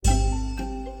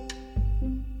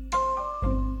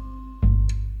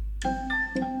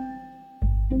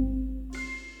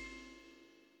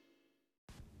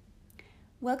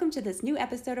Welcome to this new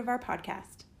episode of our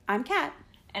podcast. I'm Kat.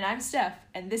 And I'm Steph,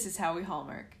 and this is How We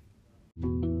Hallmark.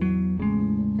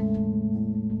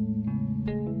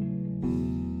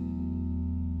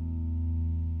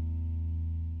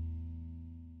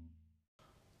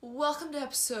 Welcome to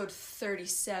episode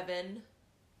 37.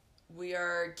 We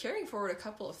are carrying forward a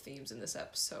couple of themes in this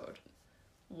episode.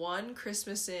 One,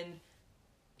 Christmas in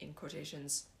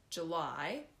quotations,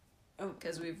 July,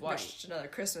 because we've watched another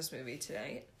Christmas movie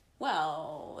tonight.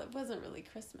 Well, it wasn't really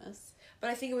Christmas. But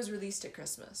I think it was released at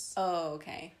Christmas. Oh,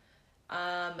 okay.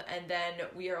 And then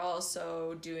we are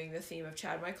also doing the theme of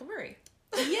Chad Michael Murray.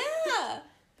 Yeah,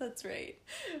 that's right.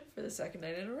 For the second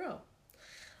night in a row.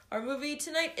 Our movie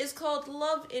tonight is called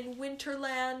Love in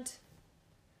Winterland.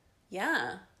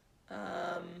 Yeah.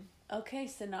 Okay,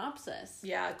 synopsis.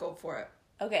 Yeah, go for it.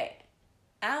 Okay.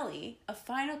 Allie, a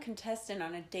final contestant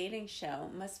on a dating show,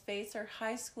 must face her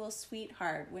high school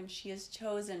sweetheart when she is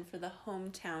chosen for the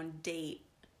hometown date.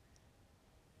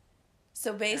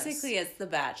 So basically, It's The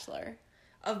Bachelor.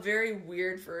 A very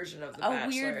weird version of The Bachelor. A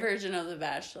weird version of The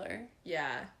Bachelor.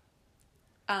 Yeah.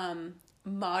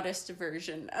 Modest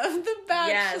version of The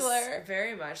Bachelor. Yes,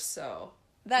 very much so.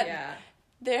 Yeah.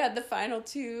 They had the final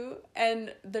two,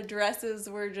 and the dresses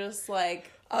were just like...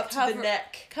 Up to the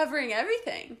neck. Covering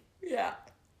everything. Yeah.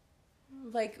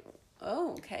 Like,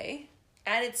 oh, okay.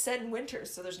 And it's set in winter,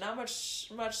 so there's not much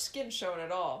skin showing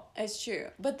at all. It's true.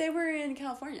 But they were in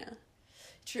California.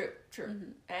 True.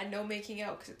 Mm-hmm. And no making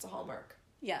out, because it's a Hallmark.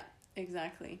 Yeah,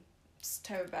 exactly. It's the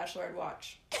type of Bachelor I'd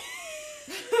watch.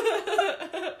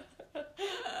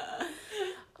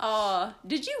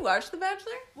 Did you watch The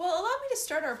Bachelor? Well, allow me to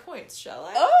start our points, shall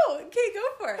I? Oh, okay, go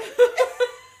for it.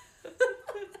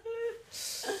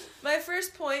 My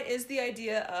first point is the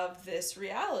idea of this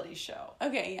reality show.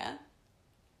 Okay, yeah.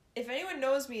 If anyone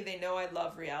knows me, they know I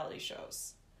love reality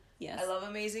shows. Yes. I love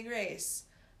Amazing Race.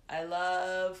 I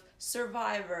love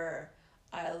Survivor.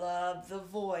 I love The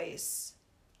Voice.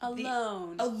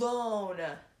 Alone. Alone.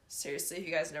 Seriously, if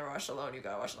you guys never watched Alone, you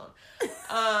gotta watch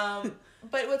Alone.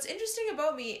 But what's interesting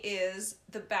about me is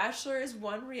The Bachelor is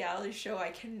one reality show I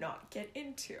cannot get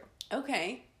into.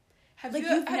 Okay. Have you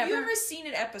ever seen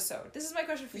an episode? This is my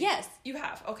question for you. Yes. You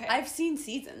have, okay. I've seen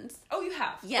seasons. Oh, you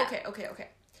have? Yeah. Okay.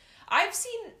 I've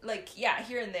seen,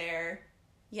 here and there.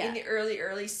 Yeah. In the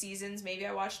early seasons, maybe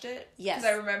I watched it. Yes.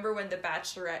 Because I remember when The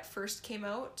Bachelorette first came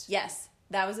out. Yes.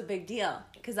 That was a big deal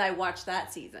because I watched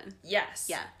that season. Yes.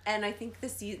 Yeah. And I think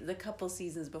the couple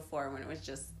seasons before when it was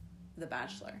just The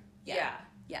Bachelor. Yeah.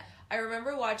 Yeah. I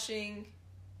remember watching,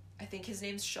 I think his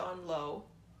name's Sean Lowe.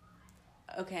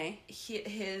 Okay.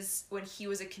 When he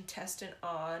was a contestant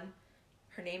on,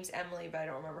 her name's Emily, but I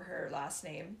don't remember her last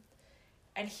name.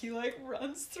 And he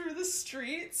runs through the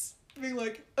streets being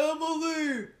like,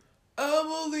 Emily!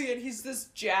 And he's this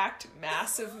jacked,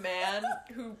 massive man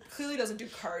who clearly doesn't do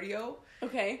cardio.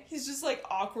 Okay. He's just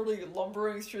awkwardly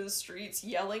lumbering through the streets,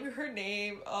 yelling her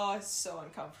name. Oh, it's so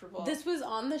uncomfortable. This was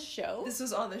on the show? This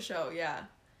was on the show, yeah.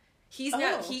 He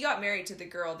got married to the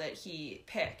girl that he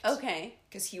picked. Okay.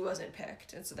 Because he wasn't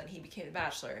picked, and so then he became the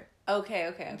Bachelor.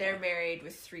 Okay. They're married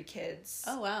with 3 kids.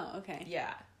 Oh, wow, okay.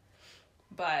 Yeah.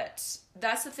 But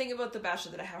that's the thing about The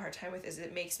Bachelor that I have a hard time with, is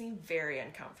it makes me very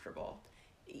uncomfortable.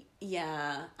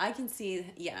 Yeah, I can see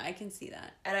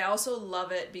that. And I also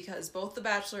love it because both The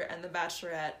Bachelor and The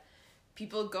Bachelorette,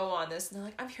 people go on this and they're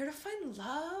like, I'm here to find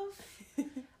love.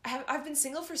 I've been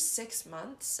single for 6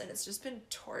 months and it's just been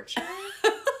torture.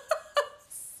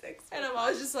 6 And I'm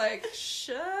always just like,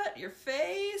 shut your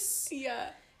face. Yeah.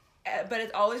 But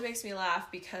it always makes me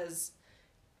laugh because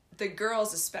the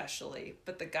girls especially,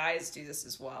 but the guys do this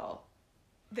as well.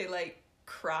 They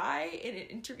cry in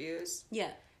interviews. Yeah.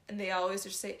 And they always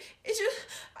just say, I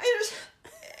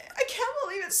can't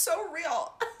believe it's so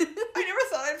real. I never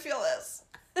thought I'd feel this.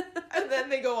 And then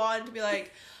they go on to be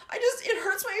like, it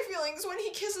hurts my feelings when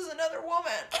he kisses another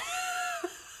woman.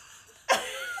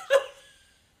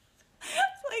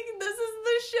 This is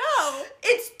the show.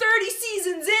 It's 30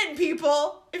 seasons in,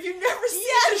 people. If you've never seen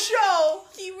the show.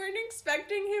 You weren't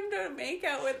expecting him to make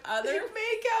out with other They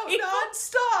make out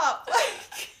nonstop.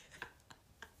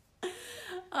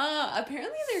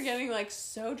 Apparently they're getting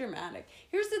so dramatic.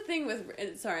 Here's the thing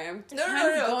with sorry, I'm no.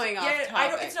 going off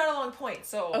topic. It's not a long point,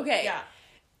 so okay. Yeah.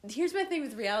 Here's my thing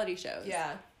with reality shows.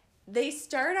 Yeah. They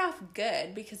start off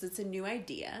good because it's a new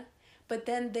idea, but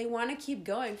then they want to keep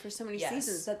going for so many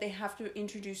seasons that they have to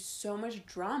introduce so much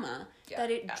drama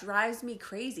that it drives me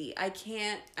crazy. I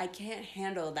can't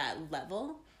handle that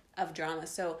level of drama.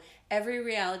 So every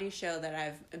reality show that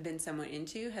I've been somewhat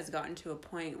into has gotten to a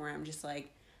point where I'm just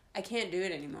like, I can't do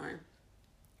it anymore.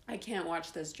 I can't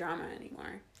watch this drama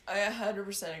anymore. I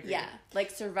 100% agree. Yeah.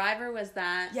 Like, Survivor was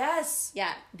that. Yes.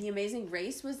 Yeah. The Amazing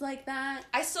Race was like that.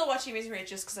 I still watch The Amazing Race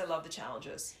just because I love the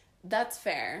challenges. That's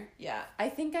fair. Yeah. I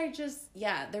think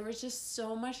there was just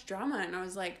so much drama, and I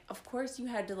was like, of course you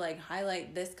had to, like,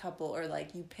 highlight this couple, or,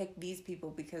 like, you picked these people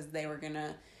because they were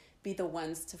gonna be the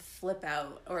ones to flip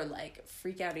out or, like,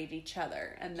 freak out at each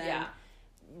other. And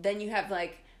then you have,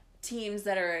 like, teams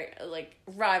that are, like,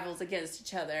 rivals against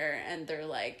each other, and they're,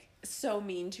 like, so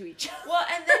mean to each other. Well,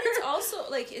 and then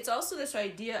it's also this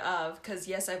idea of, because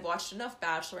yes, I've watched enough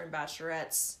Bachelor and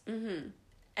Bachelorettes. Mm-hmm.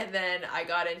 And then I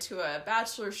got into a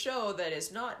Bachelor show that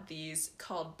is not these,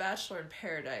 called Bachelor in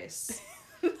Paradise.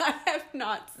 I have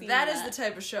not seen that. That is the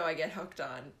type of show I get hooked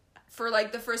on. For,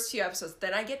 like, the first few episodes.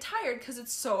 Then I get tired because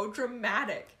it's so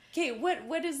dramatic. Okay,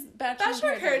 what is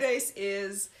Bachelor in Paradise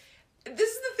is... This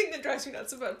is the thing that drives me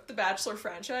nuts about the Bachelor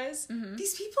franchise. Mm-hmm.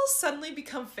 These people suddenly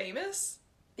become famous.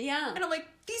 Yeah. And I'm like,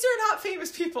 these are not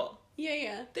famous people.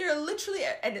 Yeah. They're literally,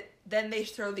 and then they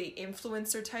throw the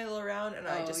influencer title around, and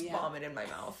I just vomit in my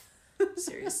mouth.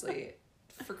 Seriously.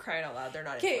 For crying out loud, they're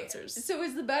not influencers. So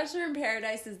is The Bachelor in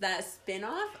Paradise, is that a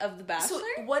spin-off of The Bachelor?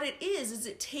 So what it is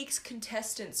it takes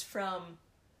contestants from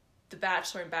the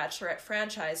Bachelor and Bachelorette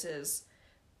franchises,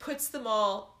 puts them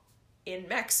all in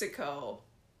Mexico,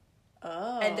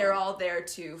 and they're all there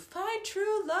to find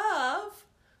true love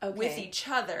with each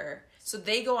other. So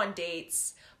they go on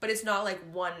dates, but it's not like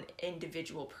one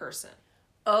individual person.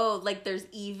 Oh, like there's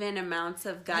even amounts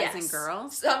of guys and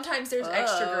girls? Sometimes there's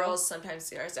extra girls, sometimes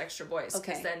there's extra boys.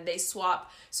 Okay. Because then they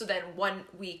swap. So then 1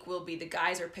 week will be the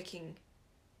guys are picking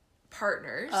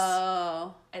partners.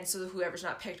 Oh. And so whoever's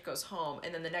not picked goes home.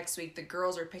 And then the next week the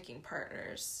girls are picking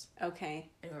partners. Okay.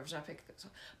 And whoever's not picked goes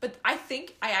home. But I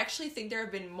actually think there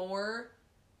have been more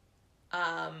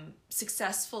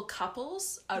successful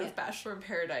couples out of Bachelor in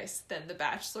Paradise than the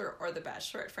Bachelor or the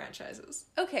Bachelorette franchises.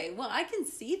 Okay, well, I can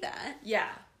see that. Yeah.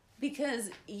 Because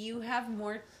you have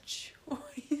more choice.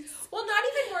 Well, not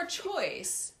even more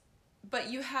choice, but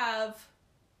you have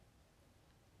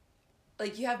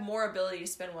more ability to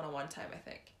spend one-on-one time, I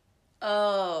think.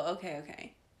 Oh,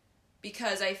 okay.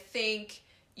 Because I think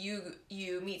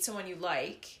you meet someone you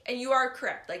like, and you are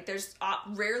correct. Like, there's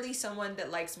rarely someone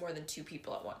that likes more than 2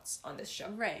 people at once on this show.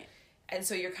 Right. And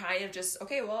so you're kind of just,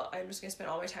 okay, well, I'm just going to spend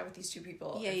all my time with these 2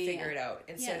 people and figure it out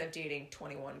instead of dating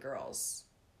 21 girls.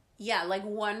 Yeah, like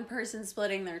one person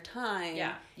splitting their time.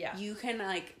 Yeah. You can,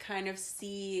 like, kind of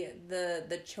see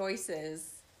the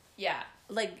choices. Yeah.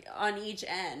 Like, on each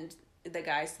end, the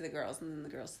guys to the girls and then the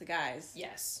girls to the guys.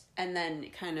 Yes. And then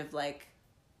kind of, like,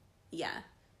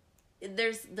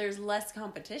 there's less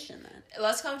competition then.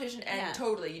 Less competition, and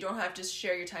totally, you don't have to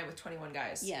share your time with 21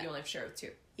 guys. Yeah. You only have to share it with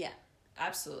 2. Yeah.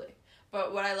 Absolutely.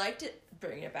 But what I liked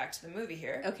bringing it back to the movie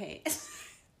here. Okay.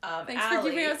 Thanks for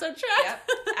keeping us on track. Yep.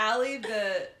 Allie,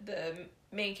 the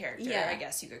main character, I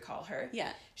guess you could call her.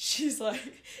 Yeah. She's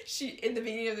like, in the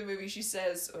beginning of the movie, she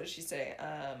says, what does she say?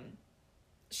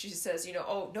 She says,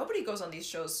 nobody goes on these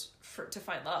shows to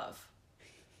find love.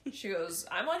 She goes,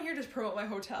 I'm on here to promote my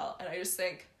hotel. And I just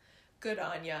think, good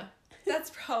on ya.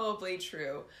 That's probably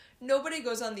true. Nobody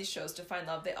goes on these shows to find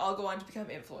love. They all go on to become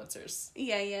influencers.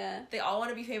 Yeah. They all want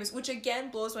to be famous, which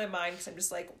again blows my mind because I'm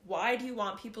just like, why do you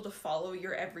want people to follow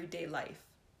your everyday life?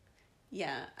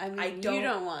 Yeah, I mean, you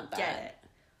don't want that. Get it.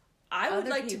 I would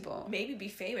like to maybe be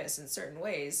famous in certain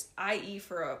ways, i.e.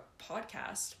 for a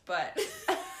podcast, but...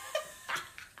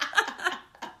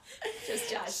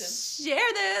 Just joshing.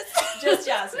 Share this. Just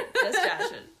joshing.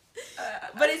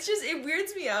 But it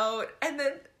weirds me out. And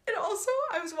then, and also,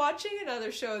 I was watching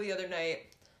another show the other night.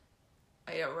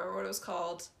 I don't remember what it was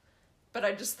called. But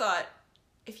I just thought,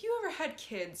 if you ever had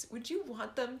kids, would you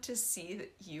want them to see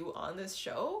you on this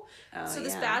show? So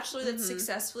this bachelor that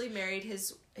successfully married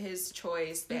his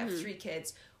choice, they have 3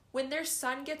 kids. When their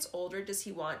son gets older, does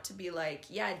he want to be like,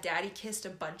 yeah, daddy kissed a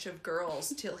bunch of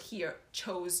girls till he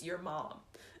chose your mom?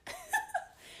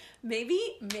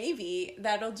 Maybe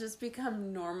that'll just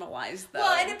become normalized though.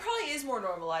 Well, and it probably is more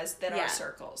normalized than our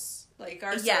circles. Like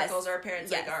our circles, our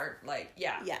parents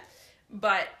Yeah.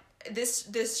 But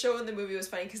this show in the movie was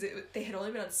funny because they had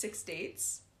only been on 6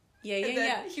 dates.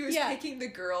 Yeah. He was picking the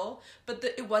girl, but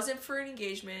it wasn't for an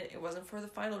engagement. It wasn't for the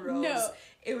final rose. No.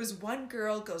 It was one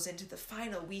girl goes into the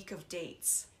final week of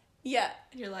dates. Yeah.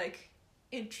 And you're like,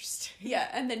 interesting. Yeah,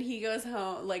 and then he goes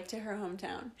home, like, to her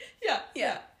hometown.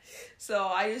 Yeah. So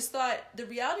I just thought the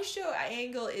reality show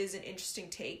angle is an interesting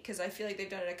take because I feel like they've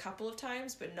done it a couple of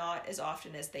times, but not as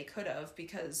often as they could have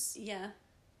because... Yeah.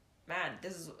 Man,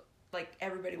 this is... Like,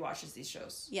 everybody watches these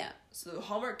shows. Yeah. So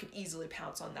Hallmark could easily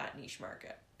pounce on that niche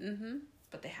market. Mm-hmm.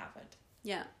 But they haven't.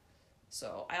 Yeah.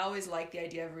 So I always liked the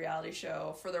idea of a reality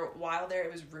show. For the while there,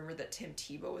 it was rumored that Tim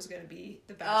Tebow was going to be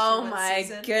the Bachelor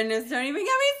season. Oh my goodness, don't even get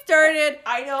me started.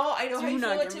 I know how you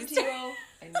feel about Tim Tebow.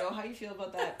 I know how you feel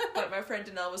about that. But my friend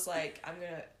Danelle was like, I'm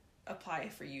going to apply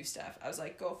for you, Steph. I was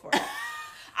like, go for it.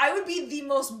 I would be the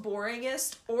most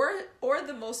boringest or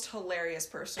the most hilarious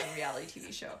person on a reality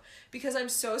TV show. Because I'm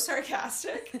so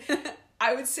sarcastic.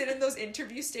 I would sit in those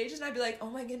interview stages and I'd be like, oh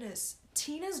my goodness,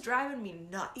 Tina's driving me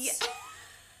nuts. Yeah.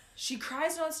 She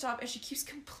cries nonstop and she keeps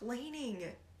complaining.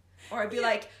 Or I'd be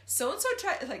like, so-and-so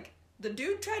tried, like, the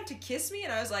dude tried to kiss me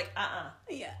and I was like,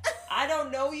 Yeah. I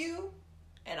don't know you.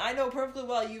 And I know perfectly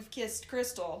well you've kissed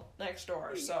Crystal next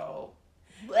door, so...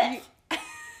 he like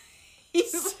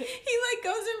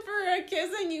goes in for a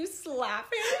kiss and you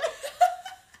slap him.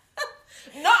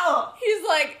 No. He's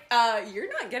like,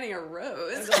 you're not getting a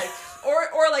rose. Like,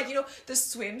 or like, you know, the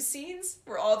swim scenes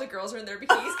where all the girls are in their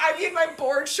bikinis. I'd be in my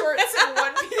board shorts in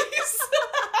one piece.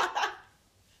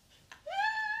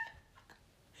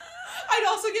 I'd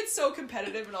also get so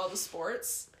competitive in all the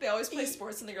sports. They always play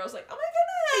sports and the girls like, oh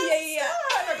my goodness. Yeah.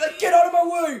 And I'd be like, get out of my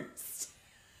way.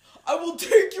 I will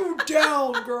take you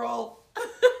down, girl.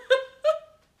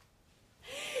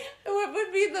 What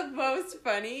would be the most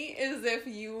funny is if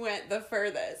you went the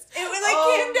furthest. It would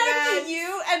came down to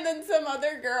you and then some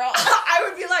other girl. I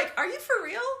would be like, are you for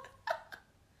real?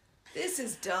 This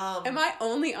is dumb. Am I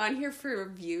only on here for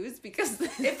views? Because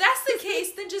if that's the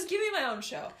case, then just give me my own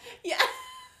show. Yeah.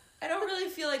 I don't really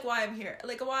feel like why I'm here.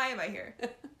 Like, why am I here?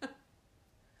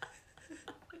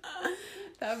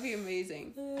 That would be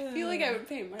amazing. I feel like I would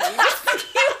pay money to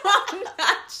get on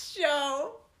that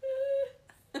show.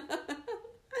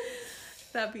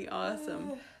 That'd be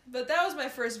awesome. But that was my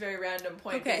first very random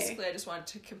point. Okay. Basically, I just wanted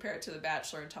to compare it to The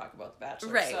Bachelor and talk about The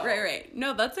Bachelor. Right.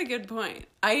 No, that's a good point.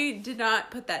 I did not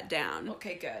put that down.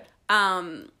 Okay, good.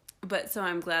 But so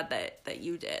I'm glad that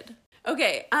you did.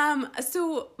 Okay,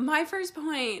 so my first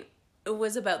point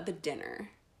was about the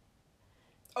dinner.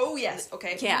 Oh, yes.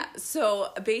 Okay. Yeah,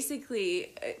 so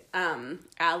basically,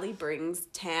 Allie brings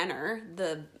Tanner,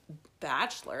 the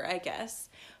bachelor, I guess,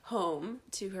 home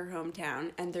to her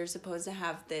hometown, and they're supposed to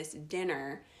have this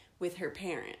dinner with her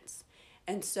parents.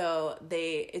 And so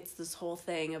it's this whole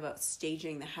thing about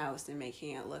staging the house and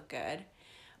making it look good.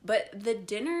 But the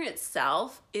dinner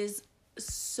itself is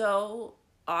so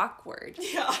awkward.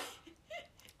 Yeah.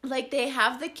 Like, they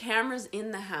have the cameras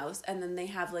in the house, and then they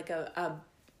have, like, a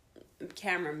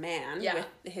cameraman with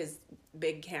his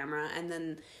big camera, and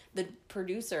then the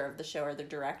producer of the show, or the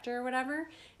director or whatever,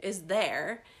 is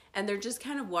there, and they're just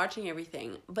kind of watching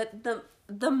everything. But the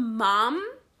mom,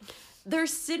 they're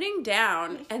sitting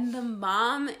down, and the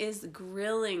mom is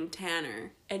grilling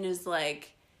Tanner, and is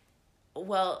like,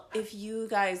 well, if you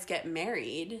guys get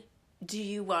married, do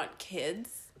you want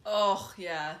kids? Oh,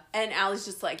 yeah. And Allie's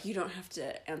just like, you don't have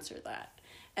to answer that.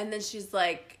 And then she's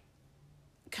like,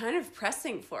 kind of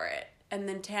pressing for it. And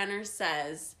then Tanner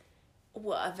says,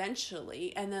 well,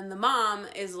 eventually. And then the mom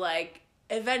is like,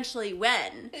 eventually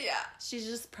when? Yeah. She's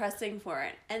just pressing for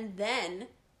it. And then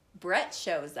Brett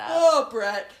shows up. Oh,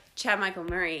 Brett. Chad Michael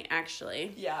Murray,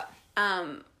 actually. Yeah.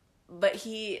 But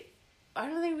I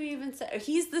don't think we even said,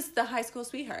 he's the high school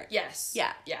sweetheart. Yes.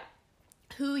 Yeah. Yeah.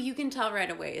 Who you can tell right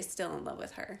away is still in love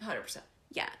with her. 100%.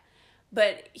 Yeah.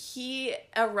 But he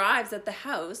arrives at the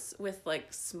house with,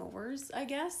 like, s'mores, I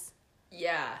guess.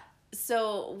 Yeah.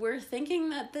 So we're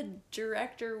thinking that the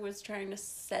director was trying to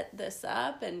set this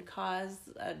up and cause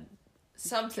a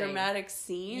dramatic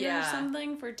scene or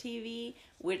something for TV,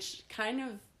 which kind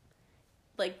of,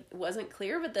 like, wasn't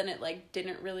clear, but then it, like,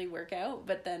 didn't really work out.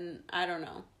 But then, I don't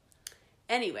know.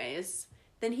 Anyways,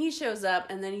 then he shows up,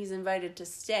 and then he's invited to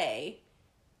stay.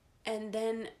 And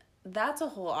then that's a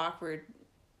whole awkward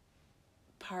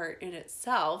part in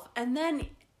itself. And then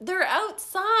they're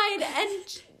outside,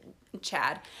 and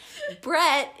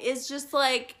Brett is just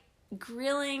like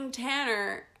grilling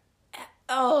Tanner.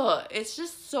 Oh, it's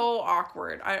just so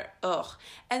awkward.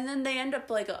 And then they end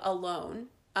up like alone,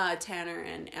 Tanner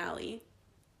and Allie.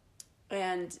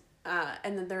 And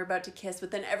then they're about to kiss,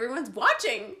 but then everyone's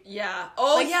watching. Yeah.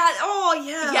 Oh,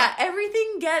 yeah. Yeah,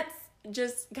 everything gets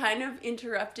just kind of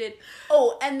interrupted.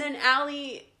 Oh, and then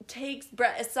Allie takes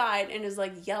Brett aside and is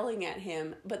like yelling at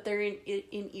him, but they're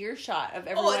in earshot of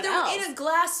everyone else. Oh, they're in a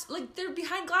glass, like they're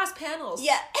behind glass panels.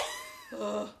 Yeah.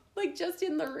 Like just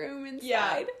in the room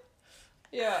inside.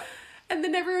 Yeah. And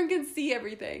then everyone can see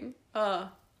everything.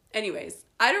 Anyways,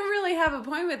 I don't really have a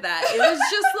point with that. It was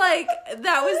just like,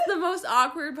 that was the most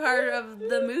awkward part of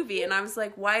the movie. And I was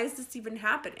like, why is this even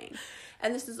happening?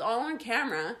 And this is all on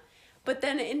camera. But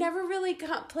then it never really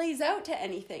plays out to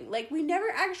anything. Like, we never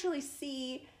actually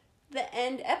see the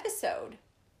end episode.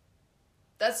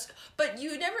 But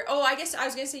you never, I guess I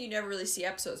was going to say you never really see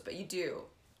episodes, but you do.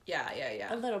 Yeah.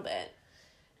 A little bit.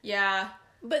 Yeah.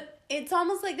 But it's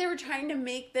almost like they were trying to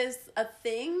make this a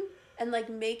thing and, like,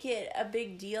 make it a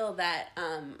big deal that,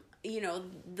 you know,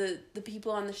 the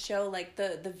people on the show, like,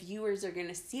 the viewers are going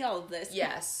to see all of this.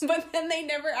 Yes. But then they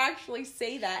never actually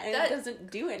say that, and it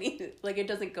doesn't do anything. Like, it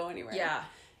doesn't go anywhere. Yeah.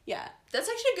 Yeah. That's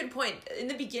actually a good point. In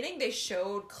the beginning, they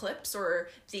showed clips or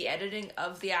the editing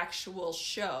of the actual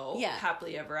show,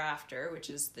 Happily Ever After, which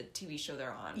is the TV show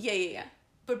they're on. Yeah.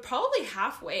 But probably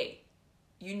halfway,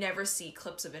 you never see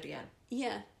clips of it again.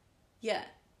 Yeah.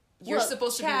 You're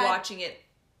supposed to be watching it.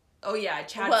 Oh, yeah,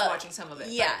 Chad's watching some of it.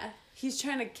 Yeah. But he's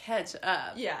trying to catch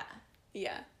up. Yeah.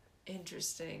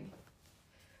 Interesting.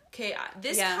 Okay,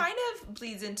 this kind of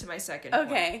bleeds into my second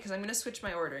point. Because I'm going to switch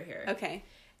my order here. Okay.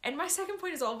 And my second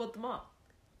point is all about the mom.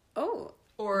 Oh.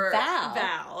 Or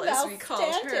Val as we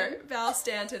called her. Val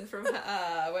Stanton from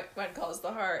When Calls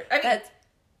the Heart. I mean, that's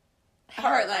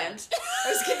Heartland.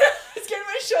 I was getting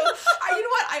my show. You know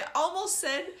what? I almost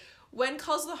said When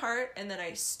Calls the Heart, and then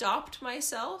I stopped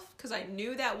myself because I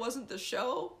knew that wasn't the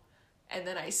show, and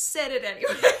then I said it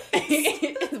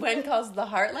anyway. When Calls the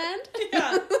Heartland?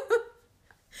 Yeah.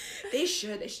 They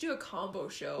should do a combo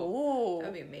show. Oh,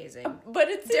 that'd be amazing. But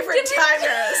it's different time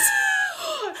eras.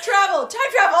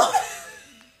 Time travel.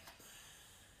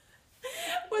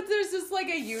 But there's just like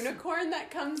a unicorn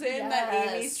that comes in that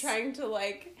Amy's trying to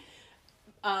like,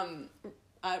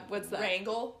 what's that?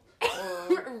 Wrangle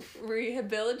or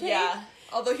rehabilitate. Yeah.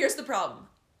 Although here's the problem: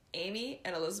 Amy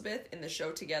and Elizabeth in the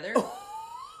show together.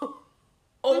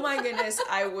 Oh my goodness,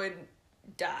 I would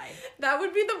die. That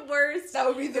would be the worst. That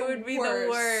would be the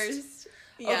worst.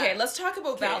 Yeah. Okay, let's talk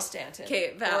about Val Stanton.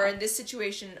 Okay, Val. Or in this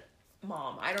situation,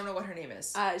 Mom. I don't know what her name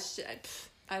is. I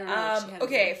don't know.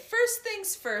 Okay, first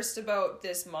things first about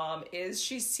this mom is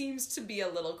she seems to be a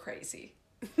little crazy.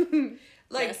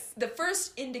 The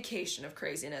first indication of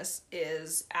craziness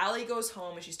is Allie goes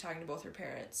home and she's talking to both her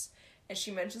parents. And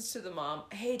she mentions to the mom,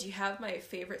 hey, do you have my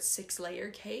favorite 6-layer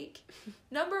cake?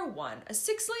 Number one, a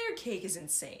 6-layer cake is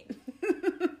insane.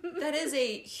 That is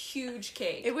a huge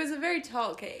cake. It was a very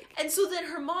tall cake. And so then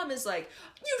her mom is like,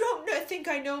 you don't think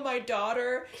I know my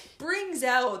daughter? Brings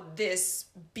out this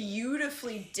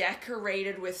beautifully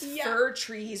decorated with fir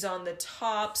trees on the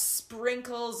top,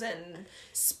 sprinkles and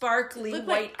sparkly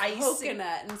white icing.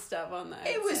 Coconut and stuff on that.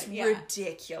 It was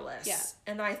ridiculous. Yeah.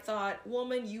 And I thought,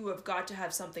 woman, you have got to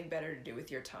have something better to do with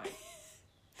your time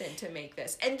than to make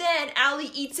this. And then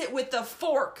Allie eats it with a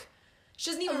fork. She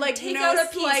doesn't even take out a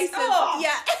piece. Oh.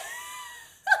 Yeah.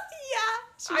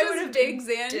 I would have been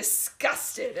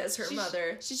disgusted as her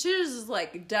mother. She should have just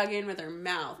like dug in with her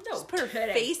mouth. No, just put her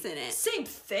face in it. Same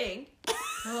thing.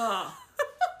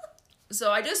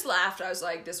 So I just laughed. I was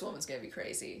like, this woman's gonna be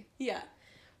crazy. Yeah.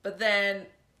 But then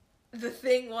the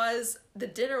thing was, the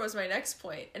dinner was my next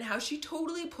point, and how she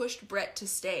totally pushed Brett to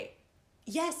stay.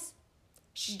 Yes.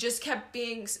 She just kept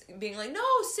being like, no,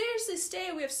 seriously,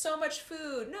 stay. We have so much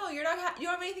food. No, you don't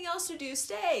have anything else to do.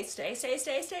 Stay.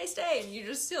 And you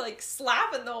just feel like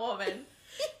slapping the woman,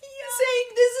 saying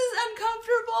this is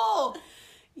uncomfortable.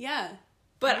 Yeah.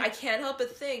 But I can't help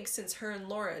but think, since her and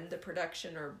Lauren, the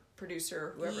production or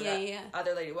producer, whoever that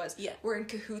other lady was, were in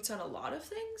cahoots on a lot of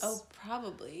things. Oh,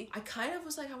 probably. I kind of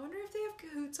was like, I wonder if they have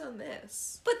cahoots on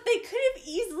this. But they could have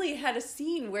easily had a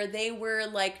scene where they were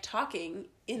like talking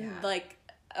in like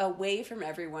away from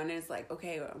everyone. And it's like,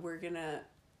 okay, we're gonna.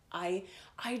 I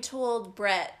told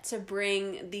Brett to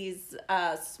bring these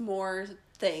s'more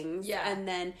things, and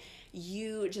then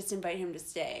you just invite him to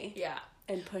stay. Yeah.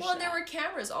 And push. Well, and there were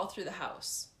cameras all through the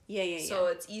house. Yeah. So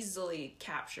it's easily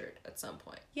captured at some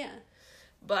point. Yeah.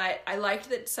 But I liked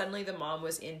that suddenly the mom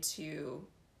was into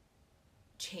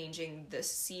changing the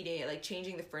seating, like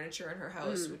changing the furniture in her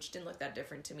house, which didn't look that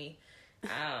different to me.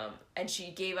 And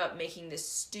she gave up making this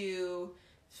stew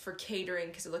for catering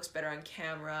because it looks better on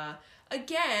camera.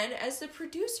 Again, as the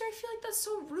producer, I feel like that's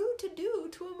so rude to do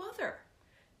to a mother.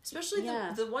 Especially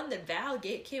the one that Val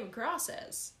came across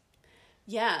as.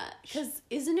 Yeah, because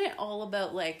isn't it all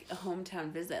about like a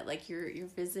hometown visit? Like you're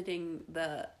visiting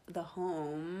the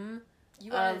home.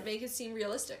 You want to make it seem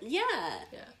realistic. Yeah.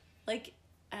 Yeah. Like,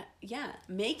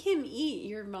 make him eat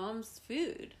your mom's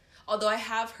food. Although I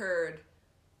have heard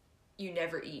you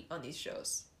never eat on these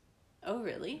shows. Oh,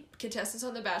 really? Contestants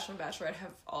on The Bachelor and Bachelorette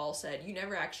have all said you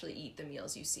never actually eat the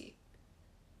meals you see.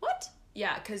 What?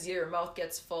 Yeah, because your mouth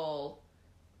gets full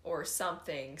or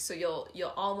something, so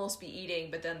you'll almost be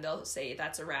eating, but then they'll say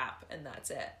that's a wrap and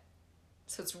that's it.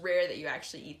 So it's rare that you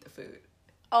actually eat the food.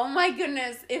 Oh my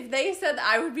goodness. If they said that,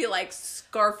 I would be like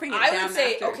scarfing it down. I would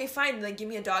say, after. okay, fine, then give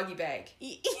me a doggy bag.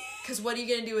 Because what are you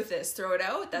going to do with this? Throw it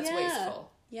out? That's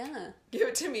wasteful. Yeah. Give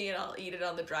it to me and I'll eat it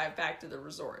on the drive back to the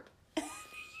resort.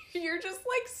 You're just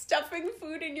like stuffing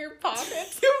food in your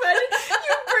pockets. You imagine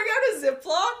you bring out a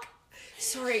Ziploc?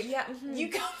 Sorry, yeah. Mm-hmm. You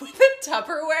come with a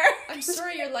Tupperware. I'm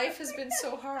sorry, your life has been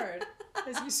so hard.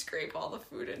 As you scrape all the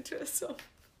food into a silver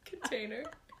container.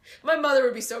 My mother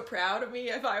would be so proud of me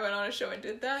if I went on a show and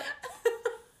did that.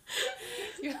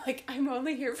 You're like, I'm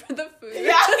only here for the food.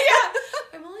 Yeah.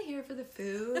 I'm only here for the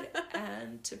food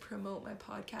and to promote my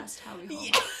podcast, Howie Home.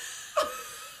 Yeah.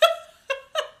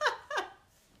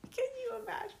 Can you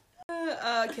imagine?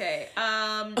 Okay.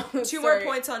 2 more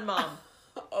points on Mom.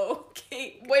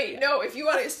 Okay. Wait, no, if you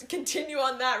want to continue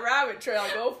on that rabbit trail,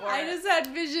 go for it. I just had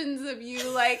visions of you,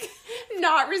 like,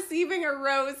 not receiving a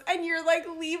rose, and you're, like,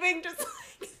 leaving, just,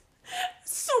 like,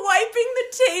 swiping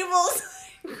the tables,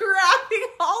 grabbing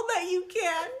all that you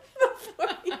can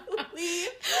before you leave.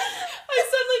 I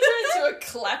suddenly turn into a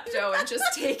klepto and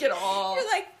just take it all. You're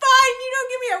like, fine, you don't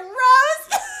give me a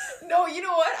rose? No, you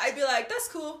know what? I'd be like, that's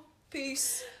cool.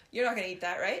 Peace. You're not going to eat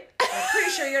that, right? I'm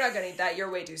pretty sure you're not going to eat that. You're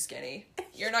way too skinny.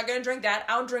 You're not going to drink that.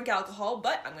 I don't drink alcohol,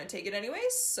 but I'm going to take it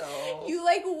anyways, so... You,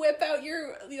 like, whip out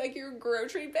your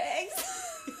grocery bags.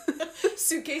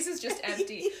 Suitcase is just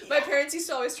empty. My parents used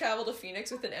to always travel to Phoenix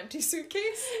with an empty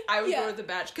suitcase. I would go with the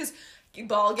batch, because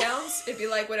ball gowns, it'd be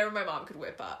like whatever my mom could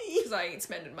whip up, because I ain't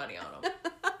spending money on them.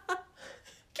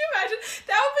 Can you imagine?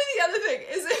 That would be the other thing,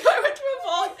 is if I went to a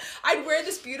ball, I'd wear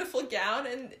this beautiful gown,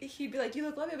 and he'd be like, you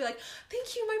look lovely. I'd be like,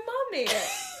 thank you, my mom made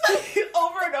it.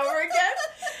 Over and over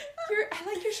again. I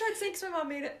like your shorts, thanks, my mom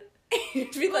made it.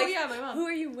 You'd be like, yeah, my mom. Who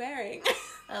are you wearing?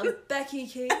 Becky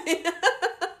King.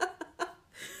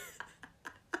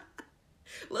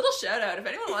 Little shout out. If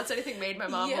anyone wants anything made, my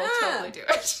mom will totally do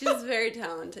it. She's very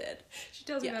talented. She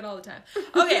tells me that all the time.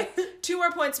 Okay, 2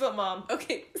 more points about Mom.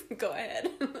 Okay, go ahead.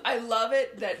 I love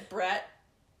it that Brett,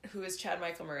 who is Chad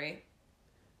Michael Murray,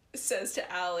 says to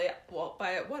Allie, well,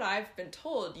 by what I've been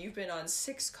told, you've been on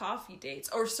 5 coffee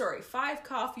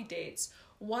dates,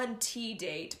 1 tea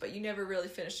date, but you never really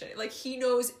finished it. Like, he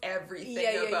knows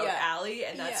everything about Allie,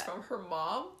 and that's from her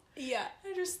mom. Yeah.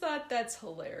 I just thought that's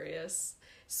hilarious.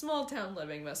 Small town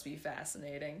living must be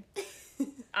fascinating.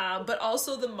 But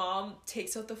also the mom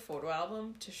takes out the photo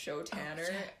album to show Tanner,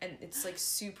 and it's like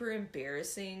super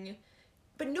embarrassing.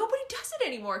 But nobody does it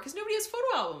anymore because nobody has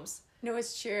photo albums. No,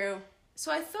 it's true. So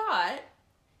I thought,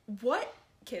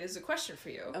 okay, there's a question for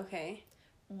you. Okay.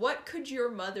 What could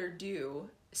your mother do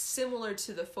similar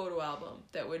to the photo album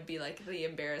that would be like the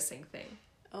embarrassing thing?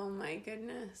 Oh my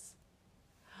goodness.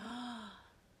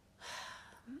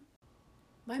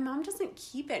 My mom doesn't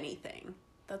keep anything.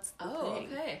 That's the thing. Oh,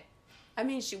 okay. I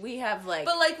mean, we have like...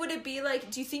 But like, would it be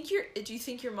like, do you think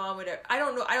your mom would... I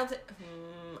don't know. I don't think...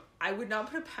 I would not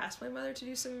put it past my mother to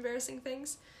do some embarrassing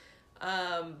things.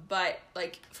 But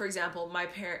like, for example, my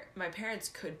parents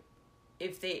could...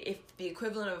 If the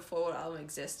equivalent of a photo album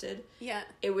existed... Yeah.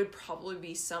 It would probably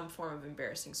be some form of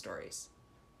embarrassing stories.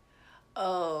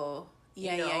 Oh.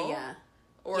 Yeah, you know? yeah.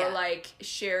 Or like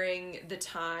sharing the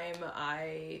time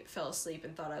I fell asleep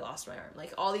and thought I lost my arm.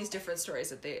 Like all these different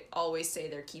stories that they always say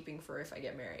they're keeping for if I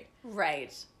get married.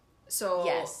 Right. So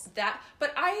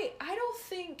but I don't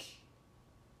think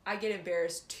I get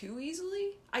embarrassed too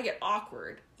easily. I get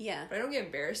awkward. Yeah. But I don't get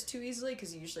embarrassed too easily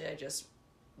because usually I just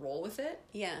roll with it.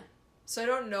 Yeah. So I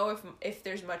don't know if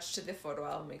there's much to the photo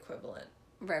album equivalent.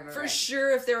 Right. For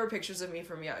sure, if there were pictures of me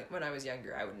from when I was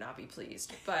younger, I would not be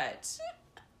pleased. But...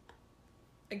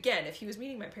 Again, if he was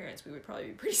meeting my parents, we would probably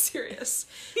be pretty serious.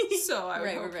 So I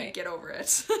would hope he'd get over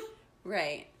it.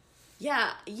 Right.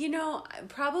 Yeah,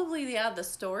 probably, the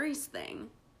stories thing.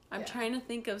 I'm trying to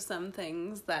think of some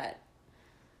things that...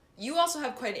 You also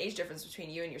have quite an age difference between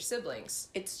you and your siblings.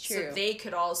 It's true. So they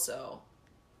could also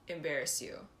embarrass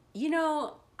you.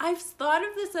 I've thought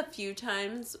of this a few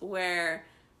times where,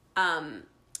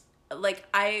 like,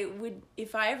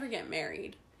 if I ever get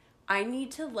married, I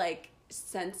need to, like,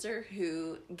 censor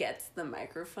who gets the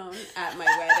microphone at my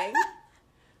wedding.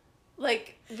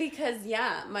 Like, because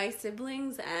my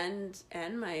siblings and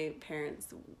my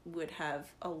parents would have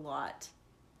a lot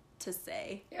to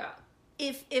say. Yeah.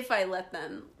 If I let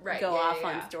them go off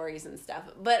on stories and stuff.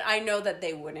 But I know that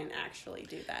they wouldn't actually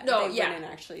do that. No, they wouldn't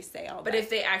actually say all that. But if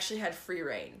they actually had free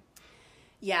reign.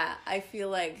 Yeah, I feel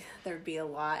like there'd be a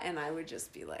lot, and I would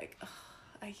just be like, oh,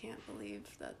 I can't believe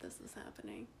that this is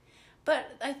happening. But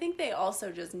I think they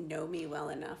also just know me well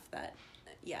enough that,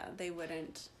 they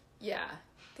wouldn't... Yeah.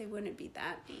 They wouldn't be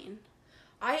that mean.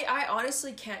 I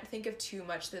honestly can't think of too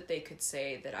much that they could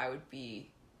say that I would be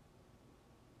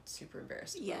super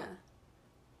embarrassed about. Yeah.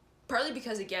 Partly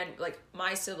because, again, like,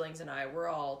 my siblings and I, we're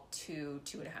all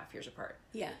 2.5 years apart.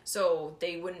 Yeah. So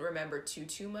they wouldn't remember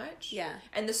too much. Yeah.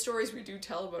 And the stories we do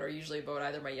tell about are usually about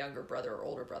either my younger brother or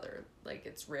older brother. Like,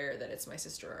 it's rare that it's my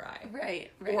sister or I.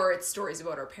 Right. Or it's stories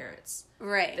about our parents.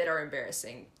 Right. That are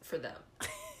embarrassing for them.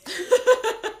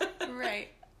 Right.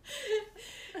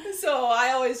 So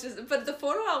I always but the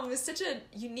photo album is such a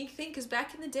unique thing, because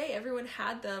back in the day, everyone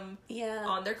had them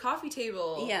on their coffee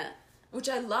table. Yeah. Which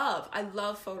I love. I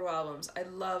love photo albums. I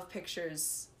love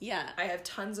pictures. Yeah. I have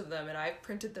tons of them, and I've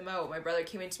printed them out. My brother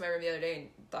came into my room the other day and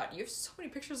thought, you have so many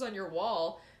pictures on your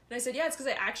wall. And I said, yeah, it's because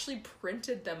I actually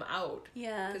printed them out.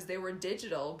 Yeah. Because they were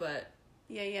digital, but...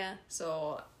 Yeah.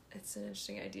 So, it's an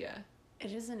interesting idea.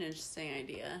 It is an interesting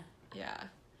idea. Yeah.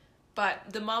 But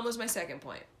the mom was my second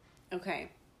point.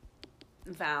 Okay.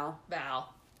 Val.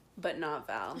 But not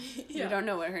Val. Yeah. You don't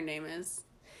know what her name is.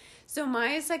 So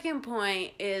my second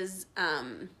point is,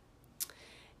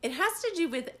 it has to do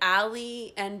with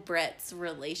Allie and Brett's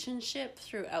relationship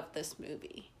throughout this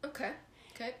movie. Okay.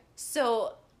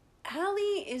 So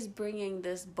Allie is bringing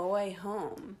this boy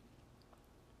home,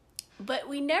 but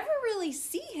we never really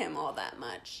see him all that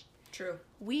much. True.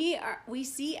 We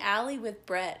see Allie with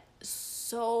Brett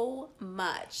so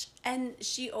much, and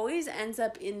she always ends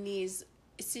up in these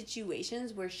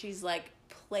situations where she's like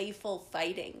playful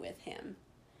fighting with him.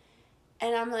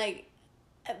 And I'm like,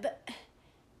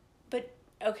 but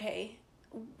okay,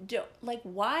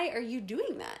 why are you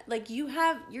doing that? Like,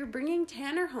 you're bringing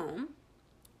Tanner home,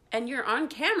 and you're on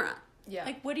camera. Yeah.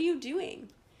 Like, what are you doing?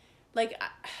 Like,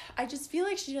 I just feel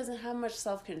like she doesn't have much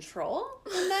self-control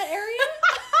in that area.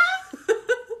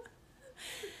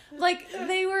 Like,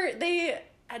 they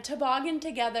tobogganed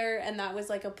together, and that was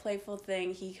like a playful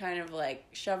thing. He kind of like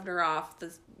shoved her off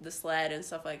the sled and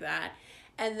stuff like that.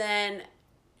 And then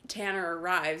Tanner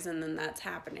arrives, and then that's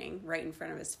happening right in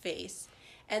front of his face.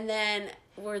 And then,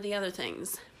 what are the other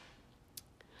things?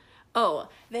 Oh,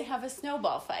 they have a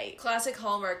snowball fight. Classic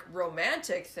Hallmark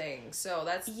romantic thing. So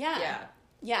that's...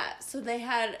 Yeah, so they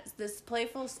had this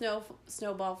playful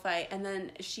snowball fight, and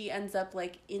then she ends up,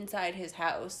 like, inside his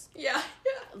house. Yeah.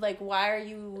 Like, why are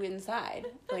you inside?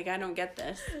 Like, I don't get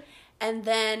this. And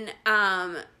then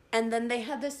they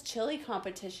had this chili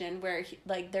competition where,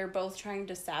 they're both trying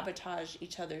to sabotage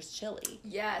each other's chili.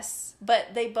 Yes.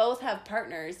 But they both have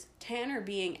partners, Tanner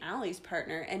being Allie's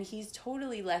partner, and he's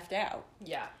totally left out.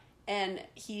 Yeah. And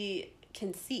he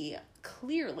can see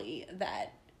clearly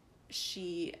that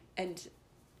she and...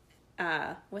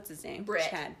 what's his name?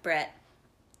 Brett.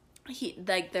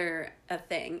 They're a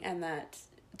thing, and that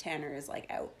Tanner is, like,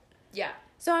 out. Yeah.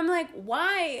 So I'm like,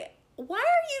 why are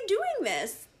you doing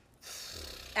this,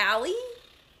 Allie?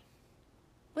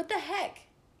 What the heck?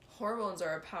 Hormones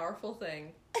are a powerful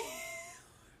thing.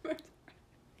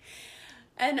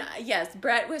 And, yes,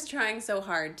 Brett was trying so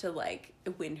hard to, like,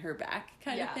 win her back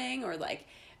kind of thing, or, like,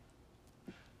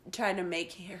 trying to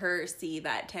make her see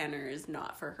that Tanner is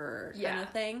not for her kind of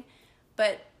thing.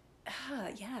 But,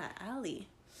 Allie.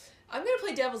 I'm going to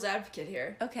play devil's advocate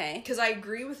here. Okay. Because I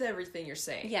agree with everything you're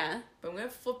saying. Yeah. But I'm going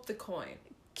to flip the coin.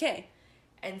 Okay.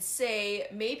 And say,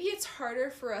 maybe it's harder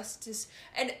for us to...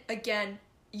 And, again,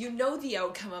 you know the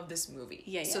outcome of this movie.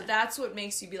 Yeah. So that's what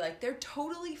makes you be like, they're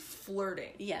totally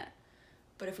flirting. Yeah.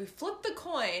 But if we flip the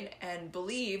coin and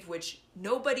believe, which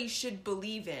nobody should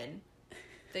believe in,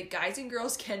 that guys and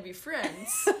girls can be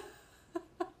friends,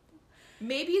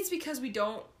 maybe it's because we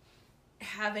don't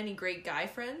have any great guy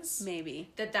friends. Maybe.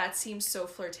 That seems so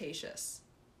flirtatious.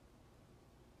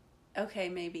 Okay,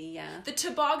 maybe, yeah. The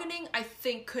tobogganing, I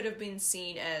think, could have been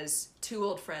seen as two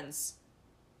old friends.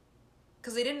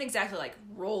 Because they didn't exactly, like,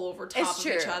 roll over top of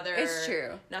each other. It's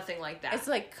true. Nothing like that. It's,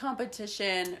 like,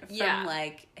 competition from,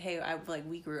 like, hey,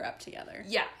 we grew up together.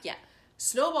 Yeah. Yeah.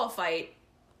 Snowball fight,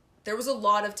 there was a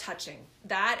lot of touching.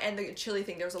 That and the chili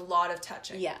thing, there was a lot of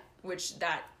touching. Yeah.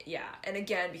 And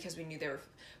again, because we knew they were...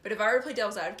 But if I were to play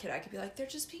devil's advocate, I could be like, they're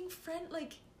just being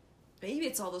like... Maybe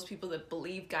it's all those people that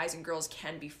believe guys and girls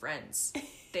can be friends.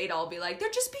 They'd all be like,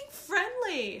 they're just being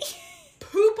friendly.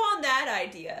 Poop on that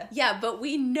idea. Yeah, but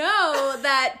we know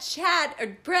that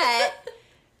Brett,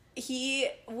 he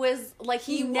was, like,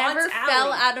 he never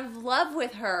fell out of love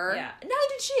with her. Yeah. Neither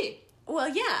did she. Well,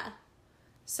 yeah.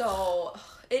 So...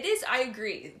 It is, I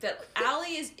agree, that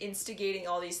Allie is instigating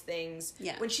all these things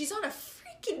when she's on a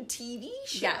freaking TV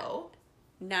show. Yeah.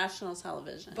 National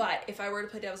television. But if I were to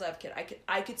play devil's advocate,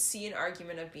 I could see an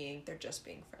argument of they're just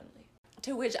being friendly.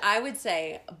 To which I would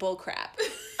say, bullcrap.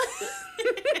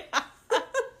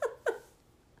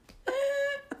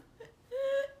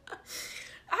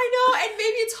 I know, and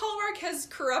maybe it's Hallmark has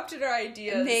corrupted our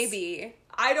ideas. Maybe.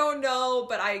 I don't know,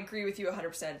 but I agree with you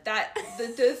 100%. That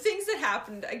the things that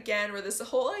happened again were this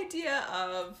whole idea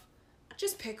of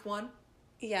just pick one.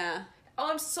 Yeah. Oh,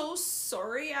 I'm so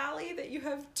sorry, Allie, that you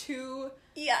have two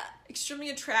extremely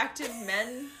attractive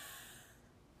men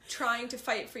trying to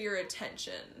fight for your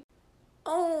attention.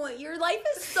 Oh, your life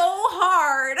is so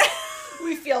hard.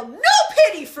 We feel no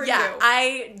pity for you. Yeah,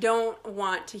 I don't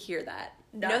want to hear that.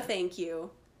 No, thank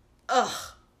you.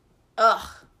 Ugh.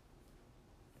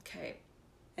 Okay.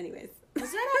 Anyways.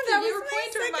 Was that your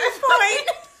point or my point?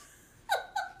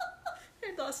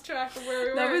 I lost track of where we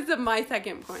were. That was my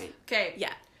second point. Okay.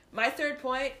 Yeah. My third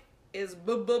point is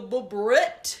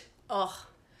Brit. Ugh.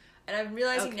 And I'm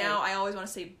realizing now I always want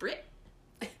to say Brit.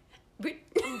 Brit.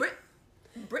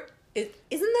 Brit. Isn't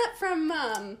that from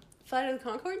Flight of the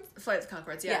Conchords? Flight of the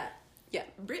Conchords, yeah. Yeah.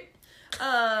 Brit.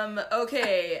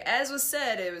 Okay, as was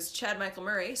said, it was Chad Michael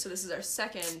Murray, so this is our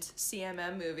second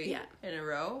CMM movie in a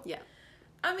row. Yeah.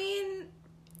 I mean...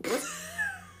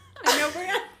 I know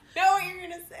what you're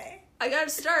gonna say. I gotta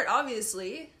start,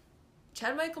 obviously.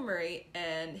 Chad Michael Murray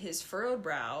and his furrowed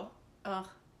brow. Ugh.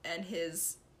 And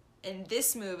his, in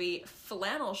this movie,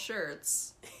 flannel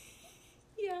shirts.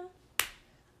 Yeah.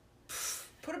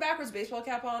 Put a backwards baseball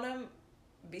cap on him,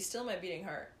 be still my beating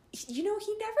heart. You know,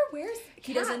 he never wears caps.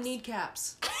 He doesn't need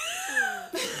caps.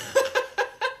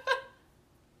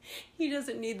 He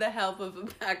doesn't need the help of a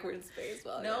backwards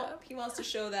baseball cap. He wants to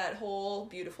show that whole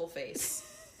beautiful face.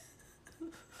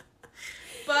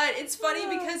 But it's funny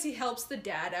because he helps the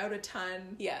dad out a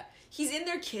ton. Yeah. He's in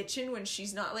their kitchen when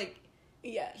she's not, like...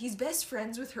 Yeah. He's best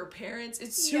friends with her parents.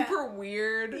 It's super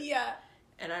weird. Yeah.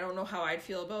 And I don't know how I'd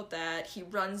feel about that. He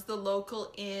runs the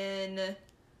local inn.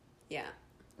 Yeah.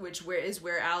 Which is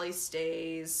where Allie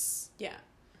stays. Yeah.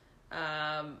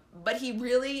 But he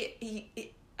really...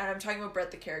 and I'm talking about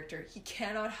Brett the character. He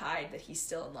cannot hide that he's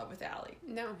still in love with Allie.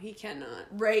 No, he cannot.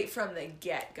 Right from the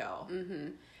get-go. Mm-hmm.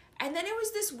 And then it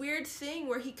was this weird thing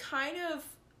where he kind of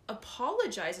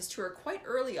apologizes to her quite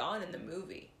early on in the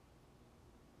movie.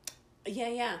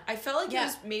 Yeah. I felt like it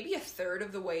was maybe a third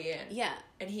of the way in. Yeah.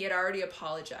 And he had already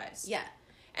apologized. Yeah.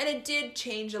 And it did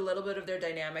change a little bit of their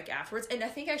dynamic afterwards. And I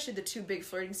think actually the two big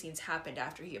flirting scenes happened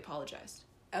after he apologized.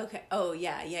 Okay. Oh,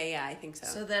 yeah, I think so.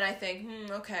 So then I think,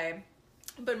 okay.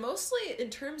 But mostly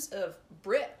in terms of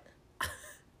Brit.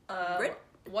 Brit?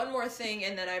 One more thing,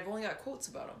 and then I've only got quotes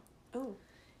about him. Oh.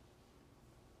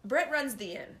 Brett runs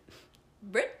the inn.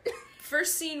 Brit?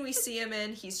 First scene we see him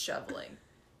in, he's shoveling.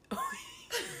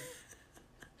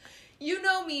 You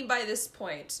know me by this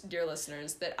point, dear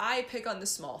listeners, that I pick on the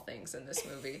small things in this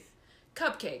movie.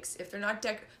 Cupcakes. If they're not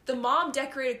the mom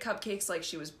decorated cupcakes like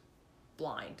she was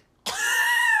blind.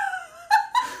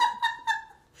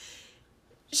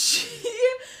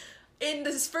 In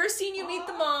this first scene you meet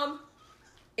the mom,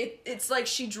 it's like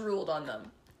she drooled on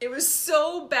them. It was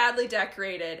so badly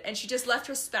decorated, and she just left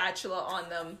her spatula on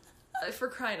them, for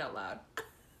crying out loud.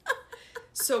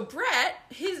 So Brett,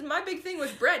 my big thing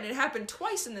with Brett, and it happened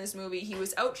twice in this movie, he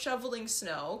was out shoveling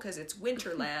snow, because it's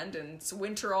Winterland, and it's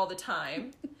winter all the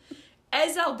time.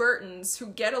 As Albertans, who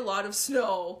get a lot of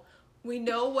snow, we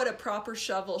know what a proper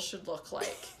shovel should look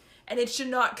like. And it should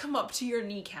not come up to your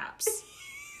kneecaps.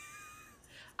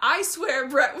 I swear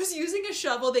Brett was using a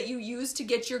shovel that you use to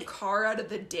get your car out of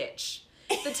the ditch.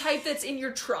 The type that's in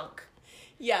your trunk.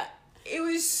 Yeah. It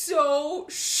was so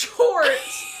short.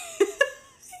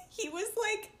 He was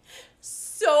like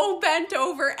so bent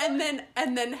over and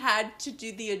then had to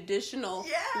do the additional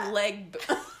leg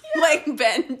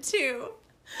bend too.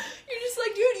 You're just like,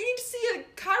 dude, you need to see a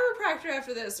chiropractor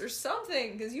after this or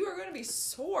something because you are going to be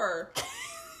sore.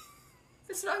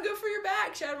 It's not good for your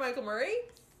back, Chad Michael Murray.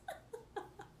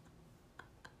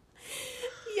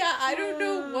 Yeah, I don't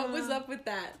know what was up with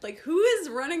that. Like, who is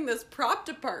running this prop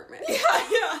department?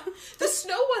 Yeah. The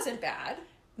snow wasn't bad.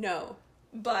 No.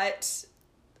 But...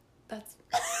 That's...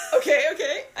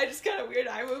 Okay. I just got a weird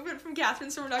eye movement from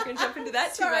Catherine, so we're not going to jump into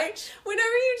that too much. Whenever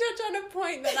you touch on a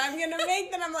point that I'm going to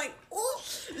make, then I'm like,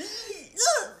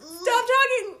 stop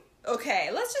talking.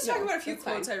 Okay, let's just talk about a few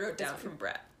quotes I wrote down from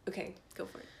Brett. Okay, go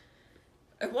for it.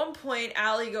 At one point,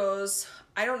 Allie goes,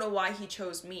 I don't know why he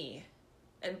chose me.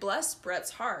 And bless Brett's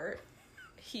heart,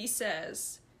 he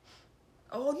says,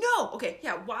 oh no, okay,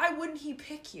 yeah, why wouldn't he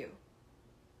pick you?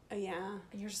 Yeah.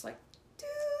 And you're just like, dude,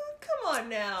 come on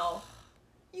now.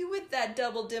 You with that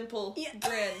double dimple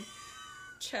grin,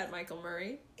 Chad Michael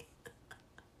Murray.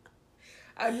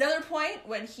 Another point,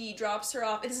 when he drops her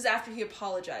off, this is after he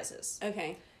apologizes.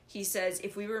 Okay. He says,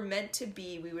 if we were meant to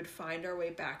be, we would find our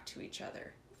way back to each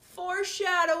other.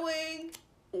 Foreshadowing.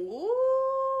 Ooh.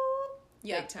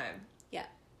 Yeah. Big time. Yeah.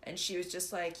 And she was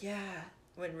just like, yeah,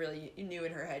 when really you knew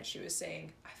in her head she was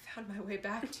saying, I found my way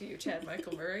back to you, Chad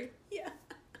Michael Murray. Yeah.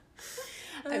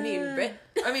 I mean, Brit.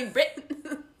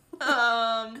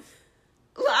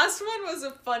 Last one was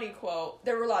a funny quote.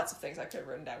 There were lots of things I could have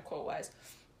written down quote-wise.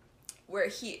 Where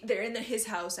they're in his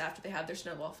house after they have their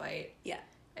snowball fight. Yeah.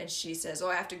 And she says,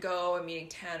 I have to go. I'm meeting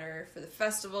Tanner for the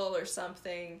festival or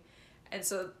something. And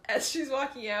so as she's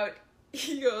walking out,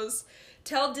 he goes,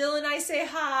 tell Dylan I say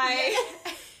hi.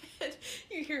 Yeah. And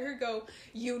you hear her go,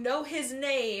 you know his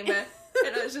name.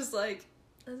 And I was just like,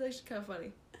 that was actually kind of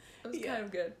funny. That was kind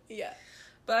of good. Yeah.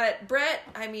 But Brett,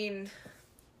 I mean,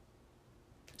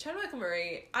 Chad Michael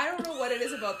Murray, I don't know what it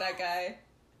is about that guy.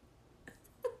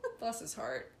 Bless his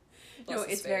heart. No,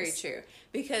 it's very true.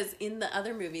 Because in the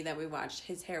other movie that we watched,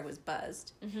 his hair was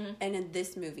buzzed. Mm-hmm. And in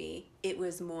this movie, it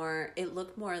looked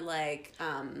more like...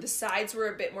 the sides were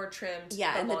a bit more trimmed.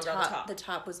 Yeah, and the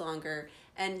top was longer.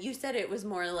 And you said it was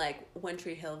more like One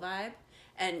Tree Hill vibe.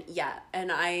 And yeah,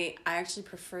 and I actually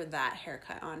prefer that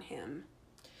haircut on him.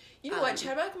 You know what?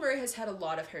 Chad Michael Murray has had a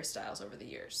lot of hairstyles over the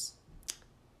years.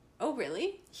 Oh,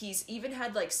 really? He's even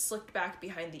had, like, slicked back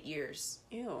behind the ears.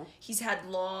 Ew. He's had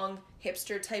long,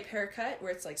 hipster-type haircut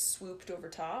where it's, like, swooped over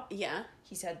top. Yeah.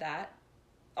 He's had that.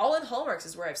 All in Hallmarks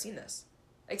is where I've seen this.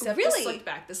 Except the slicked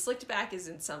back. The slicked back is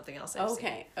in something else I've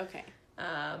seen. Okay.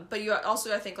 But you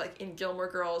also, I think, like, in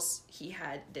Gilmore Girls, he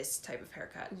had this type of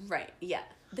haircut. Right, yeah.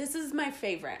 This is my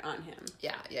favorite on him.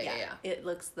 Yeah. It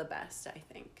looks the best, I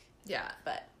think. Yeah.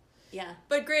 But, yeah.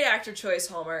 But great actor choice,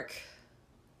 Hallmark.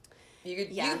 You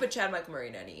could put Chad Michael Murray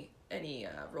in any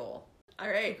role. All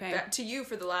right, okay. Back to you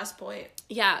for the last point.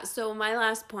 Yeah, so my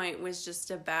last point was just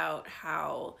about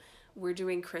how we're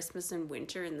doing Christmas and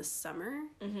winter in the summer.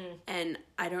 Mm-hmm. And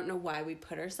I don't know why we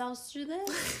put ourselves through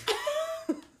this.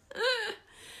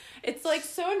 It's like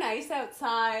so nice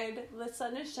outside. The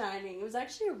sun is shining. It was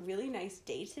actually a really nice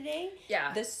day today.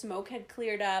 Yeah. The smoke had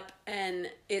cleared up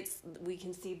and we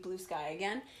can see blue sky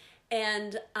again.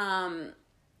 And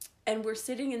we're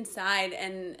sitting inside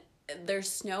and there's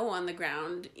snow on the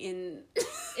ground in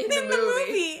the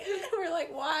movie. We're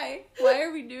like, why? Why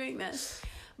are we doing this?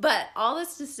 But all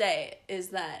this to say is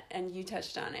that, and you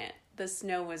touched on it, the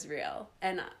snow was real.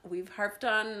 And we've harped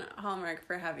on Hallmark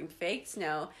for having fake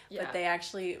snow, but they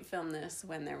actually filmed this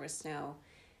when there was snow.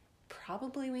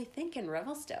 Probably, we think, in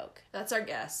Revelstoke. That's our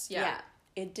guess, yeah.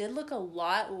 It did look a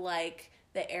lot like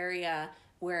the area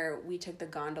where we took the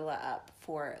gondola up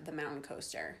for the mountain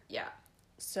coaster. Yeah.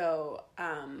 So,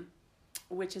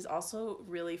 which is also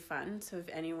really fun. So if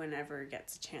anyone ever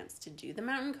gets a chance to do the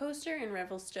mountain coaster in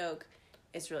Revelstoke,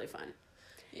 it's really fun.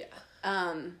 Yeah.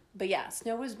 But yeah,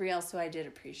 snow was real, so I did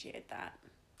appreciate that.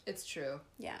 It's true.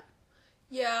 Yeah.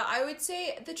 Yeah, I would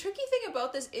say the tricky thing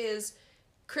about this is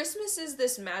Christmas is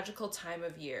this magical time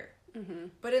of year. Mm-hmm.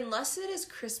 But unless it is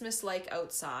Christmas-like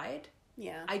outside,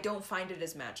 I don't find it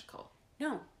as magical.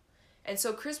 No. And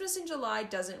so Christmas in July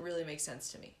doesn't really make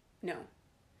sense to me. No.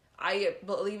 I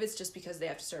believe it's just because they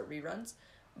have to start reruns.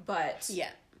 But... Yeah.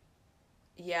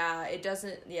 Yeah, it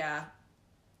doesn't... Yeah.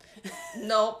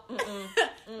 Nope. Mm-mm.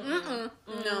 Mm-mm.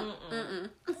 No. Mm-mm.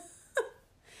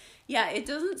 Yeah, it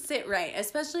doesn't sit right,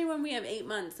 especially when we have 8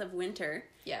 months of winter.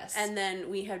 Yes. And then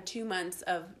we have 2 months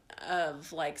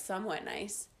of like somewhat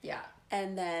nice. Yeah.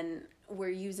 And then we're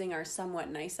using our somewhat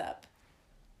nice up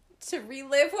to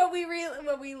relive what we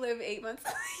live 8 months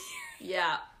a year.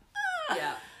 Yeah.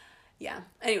 Yeah. Yeah.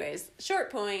 Anyways,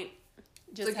 short point.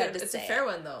 It's a fair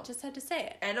one though. Just had to say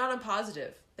it. And on a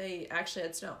positive, they actually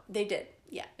had snow. They did.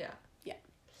 Yeah. Yeah. Yeah.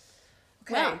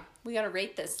 Okay. Well, we gotta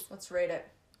rate this. Let's rate it.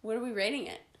 What are we rating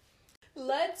it?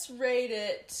 Let's rate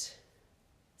it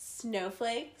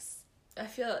snowflakes. I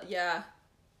feel, yeah.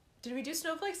 Did we do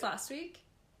snowflakes last week?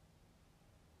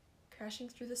 Crashing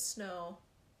through the snow.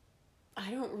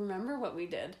 I don't remember what we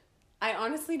did. I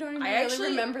honestly don't even really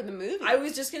remember the movie. I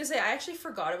was just going to say, I actually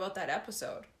forgot about that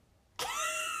episode.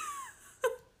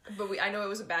 But I know it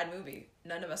was a bad movie.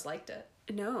 None of us liked it.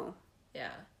 No.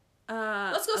 Yeah.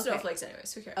 Let's go snowflakes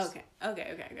anyways. Who cares? Okay.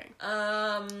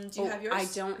 Do you have yours? I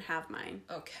don't have mine.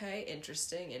 Okay.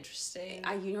 Interesting.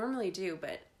 You normally do,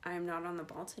 but I'm not on the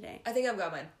ball today. I think I've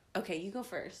got mine. Okay, you go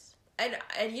first. And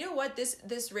you know what?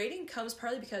 This rating comes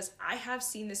partly because I have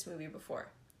seen this movie before.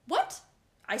 What?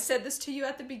 I said this to you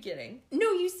at the beginning.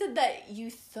 No, you said that you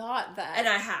thought that. And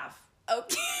I have.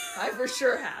 Okay. I for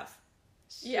sure have.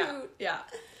 Shoot. Yeah.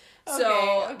 Okay,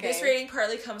 so this rating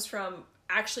partly comes from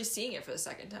actually seeing it for the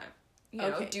second time. You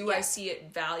know, do I see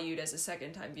it valued as a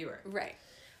second time viewer? Right.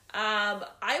 I'm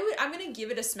gonna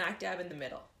give it a smack dab in the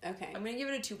middle. Okay. I'm gonna give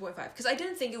it a 2.5 because I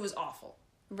didn't think it was awful.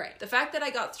 Right. The fact that I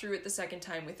got through it the second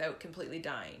time without completely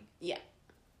dying. Yeah.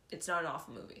 It's not an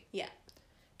awful movie. Yeah.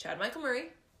 Chad Michael Murray.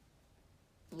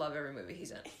 Love every movie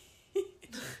he's in.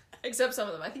 Except some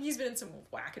of them. I think he's been in some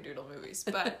wackadoodle movies.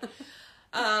 But,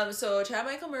 so Chad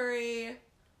Michael Murray,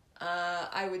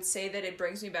 I would say that it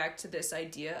brings me back to this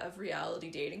idea of reality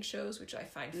dating shows, which I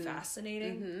find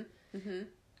fascinating.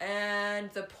 And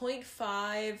the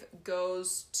 0.5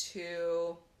 goes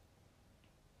to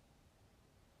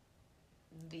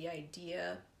the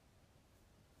idea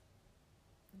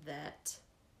that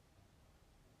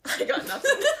I got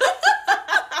nothing.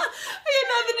 I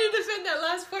got nothing to defend that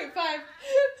last 0.5.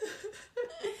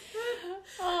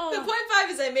 The 0.5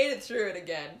 is I made it through it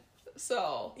again.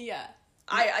 So yeah.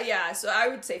 So I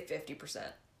would say 50%.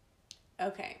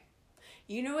 Okay.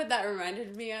 You know what that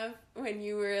reminded me of? When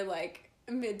you were like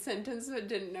mid-sentence but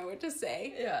didn't know what to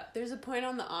say? Yeah. There's a point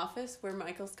on The Office where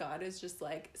Michael Scott is just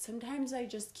like, sometimes I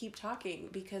just keep talking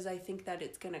because I think that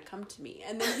it's gonna come to me.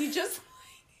 And then he just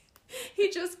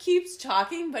keeps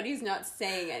talking, but he's not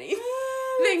saying anything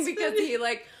because he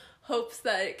like hopes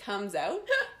that it comes out,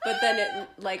 but then it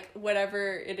like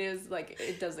whatever it is, like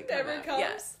it doesn't come Never out.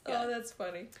 comes. Yeah. Oh, that's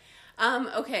funny.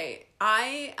 Okay,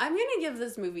 I'm gonna give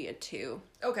this movie a 2.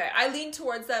 Okay, I leaned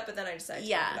towards that, but then I decided to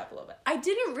pick it up a little bit. I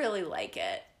didn't really like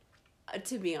it,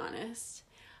 to be honest.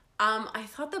 I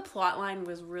thought the plot line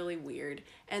was really weird,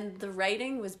 and the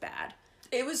writing was bad.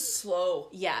 It was slow.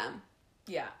 Yeah.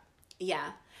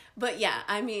 Yeah. But yeah,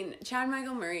 I mean, Chad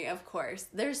Michael Murray, of course.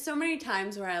 There's so many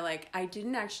times where I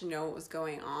didn't actually know what was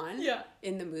going on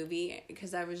in the movie,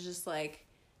 because I was just like,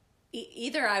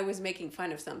 either I was making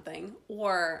fun of something,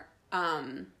 or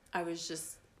I was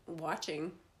just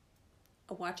watching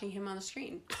him on the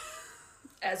screen.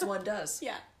 As one does.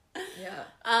 Yeah. Yeah.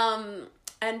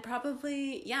 And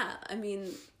probably, I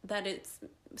mean, that it's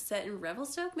set in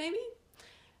Revelstoke, maybe?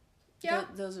 Yeah.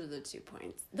 Those are the 2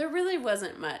 points. There really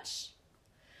wasn't much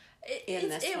in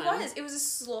this one. It was a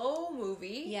slow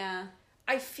movie. Yeah.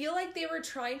 I feel like they were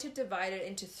trying to divide it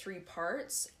into 3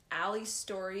 parts. Allie's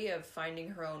story of finding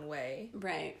her own way.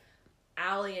 Right.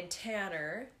 Allie and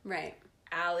Tanner. Right.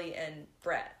 Allie and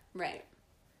Brett. Right.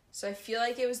 So I feel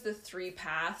like it was the 3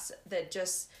 paths that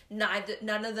just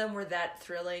none of them were that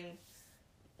thrilling.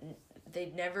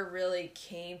 They never really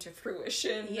came to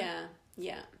fruition. Yeah.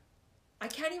 Yeah. I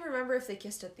can't even remember if they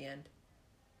kissed at the end.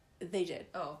 They did.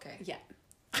 Oh, okay. Yeah.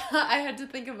 I had to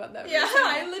think about that. Yeah,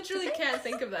 I literally can't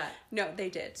think of that. No, they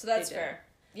did. So that's fair.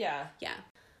 Yeah. Yeah.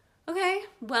 Okay,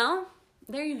 well,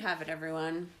 there you have it,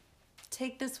 everyone.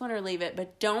 Take this one or leave it,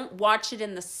 but don't watch it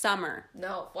in the summer.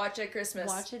 No, watch it at Christmas.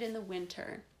 Watch it in the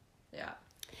winter. Yeah.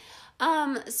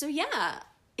 So yeah,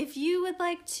 if you would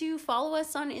like to follow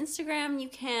us on Instagram, you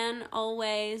can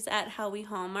always at How We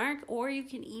Hallmark, or you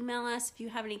can email us if you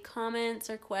have any comments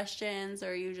or questions,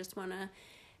 or you just want to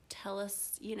tell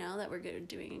us, that we're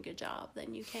doing a good job,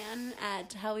 then you can at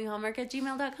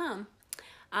howwehallmark@gmail.com.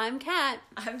 I'm Kat.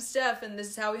 I'm Steph, and this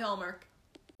is How We Hallmark.